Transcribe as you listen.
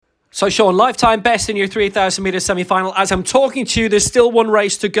So, Sean, lifetime best in your 3,000 metre semi-final. As I'm talking to you, there's still one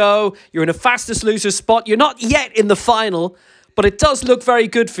race to go. You're in a fastest loser spot. You're not yet in the final, but it does look very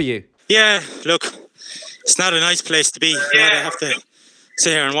good for you. Yeah, look, it's not a nice place to be. I have to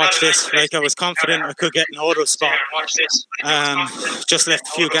sit here and watch this. Like, I was confident I could get an auto spot. Just left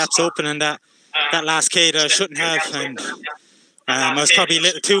a few gaps open in that last K that I shouldn't have, and I was probably a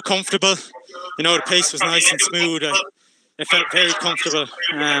little too comfortable. The pace was nice and smooth. I felt very comfortable,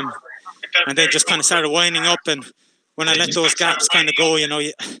 and then just kind of started winding up. And when I let those gaps kind of go,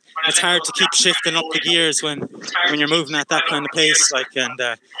 it's hard to keep shifting up the gears when you're moving at that kind of pace.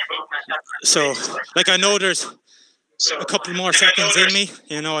 So I know there's a couple more seconds in me.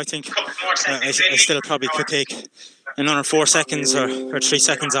 I think I still probably could take another 4 seconds or 3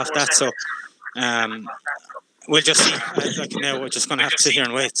 seconds off that. So we'll just see. Now we're just going to have to sit here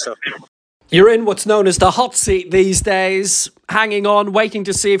and wait. So. You're in what's known as the hot seat these days, hanging on, waiting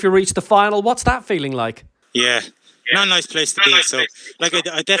to see if you reach the final. What's that feeling like? Yeah, not a nice place to be. So,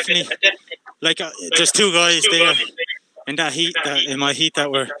 I definitely, there's two guys there in that heat, in my heat, that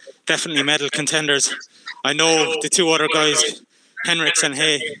were definitely medal contenders. I know the two other guys, Henriks and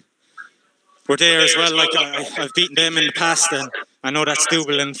Hay, were there as well. I've beaten them in the past, and I know that's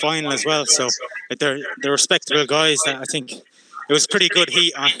doable in the final as well. So, they're respectable guys. That I think it was a pretty good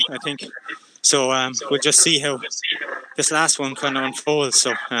heat, I think. So we'll just see how this last one kind of unfolds.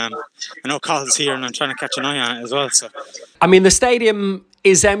 So I know Carl's here and I'm trying to catch an eye on it as well. So, I mean, the stadium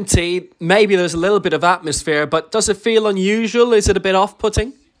is empty. Maybe there's a little bit of atmosphere, but does it feel unusual? Is it a bit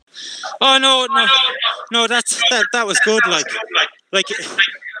off-putting? Oh, no, that was good.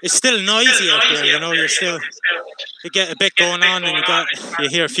 It's still noisy out there, you get a bit going on and you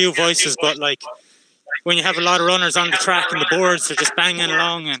hear a few voices, but when you have a lot of runners on the track and the boards are just banging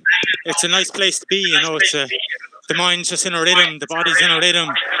along, and it's a nice place to be. The mind's just in a rhythm, the body's in a rhythm.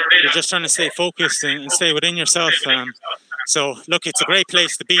 You're just trying to stay focused and stay within yourself. So look, it's a great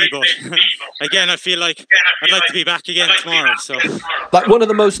place to be, but again, I feel like I'd like to be back again tomorrow. So, one of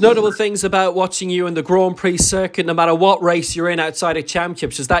the most notable things about watching you in the Grand Prix circuit, no matter what race you're in outside of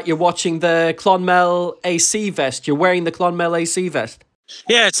championships, is that you're watching the Clonmel AC vest. You're wearing the Clonmel AC vest.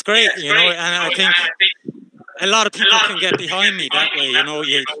 Yeah, it's great, and I think a lot of people can get behind me that way,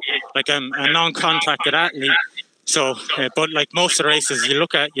 I'm a non-contracted athlete, so, but most of the races you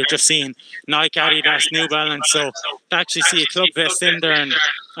look at, you're just seeing Nike, Adidas, New Balance, so to actually see a club vest in there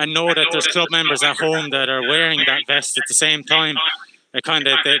and know that there's club members at home that are wearing that vest at the same time, they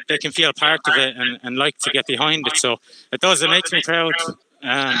can feel part of it and like to get behind it, so it makes me proud.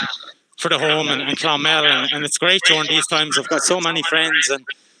 For the home and Clonmel, and it's great during these times. I've got so many friends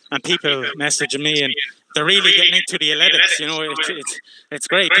and people messaging me, and they're really getting into the athletics. It's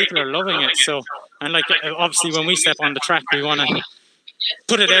great. People are loving it. So, and obviously when we step on the track, we want to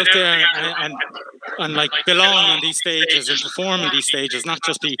put it out there and belong on these stages and perform in these stages, not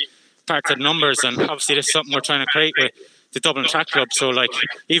just be part of the numbers. And obviously this is something we're trying to create with the Dublin Track Club. So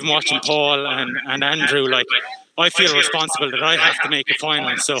even watching Paul and Andrew, I feel responsible that I have to make a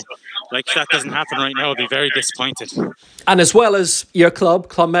final. So if that doesn't happen right now, I'll be very disappointed. And as well as your club,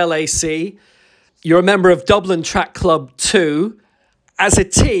 Clonmel AC, you're a member of Dublin Track Club too. As a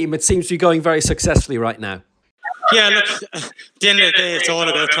team, it seems to be going very successfully right now. Yeah, look, at the end of the day, it's all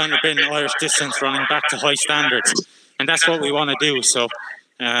about trying to bring Irish distance running back to high standards. And that's what we want to do. So,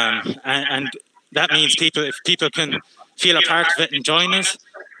 and that means if people can feel a part of it and join us,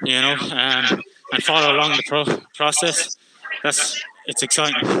 and follow along the process, it's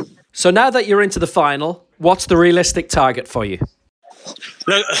exciting. So now that you're into the final, what's the realistic target for you?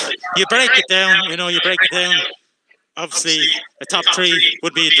 Look, you break it down. Obviously, a top 3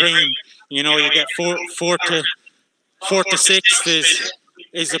 would be a dream. You get four to sixth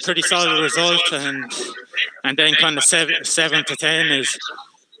is a pretty solid result, and then kind of 7 to 10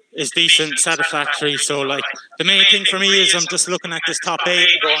 is decent, satisfactory. So the main thing for me is I'm just looking at this top 8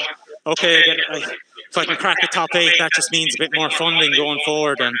 and going, okay, if I can crack the top 8, that just means a bit more funding going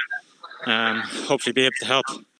forward, and hopefully be able to help.